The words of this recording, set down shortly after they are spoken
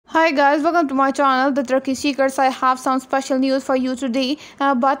Hi guys, welcome to my channel, the Turkish Secrets. I have some special news for you today.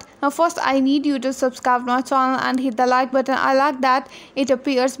 But first, I need you to subscribe to my channel and hit the like button. I like that it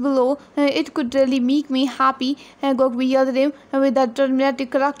appears below. It could really make me happy. Gökberk yıldırım with the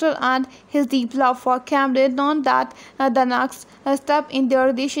dramatic character and his deep love for Cemre known that the next step in their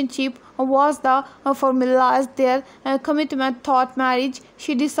relationship was the formalized their commitment thought marriage.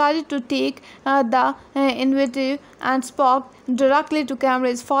 She decided to take the initiative and spoke directly to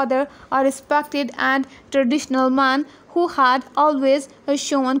Cemre's father, a respected and traditional man who had always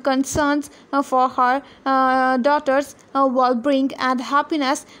shown concerns for her daughter's well-being and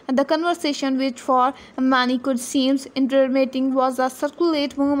happiness. The conversation, which for many could seem intermittent, was a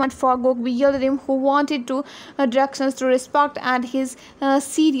circulate moment for Gökberk Yıldırım, who wanted to directions to respect and his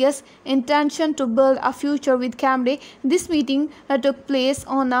serious intention to build a future with Cemre. This meeting took place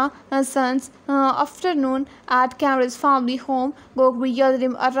on a sun's afternoon at Cemre's family home. Gökberk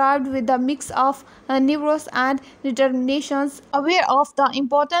Yıldırım arrived with a mix of nervousness and determinations. Aware of the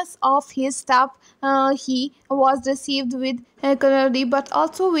importance of his step, he was received with clarity but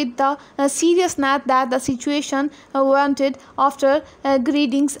also with the seriousness that the situation warranted. After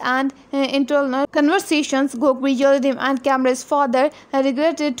greetings and internal conversations, Gökberk Yıldırım and Cemre's father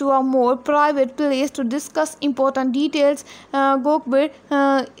regretted to a more private place to discuss important details. Gökberk,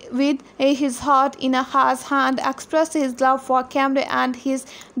 with his heart in his hand, expressed his love for Cemre and his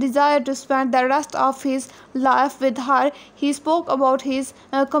desire to spend the rest of his life with her. He spoke about his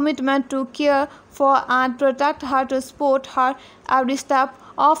commitment to care for and protect her, to support her every step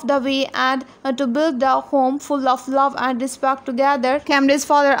of the way, and to build a home full of love and respect together. Cemre's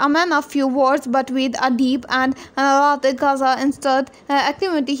father, a man of few words but with a deep and analytic instant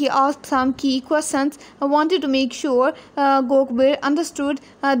activity, he asked some key questions. Wanted to make sure Gökberk understood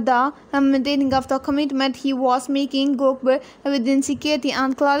the maintaining of the commitment he was making. Gökberk, with insecurity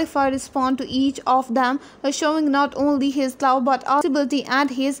and clarified response to each of them, showing not only his love but also ability and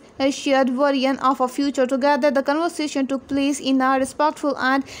his shared vision of a future together. The conversation took place in a respectful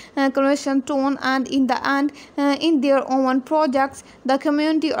and conversation tone, and in the end, in their own projects, the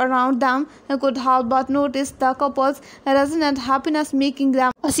community around them could help but notice the couple's resonant happiness, making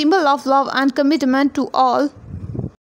them a symbol of love and commitment to all.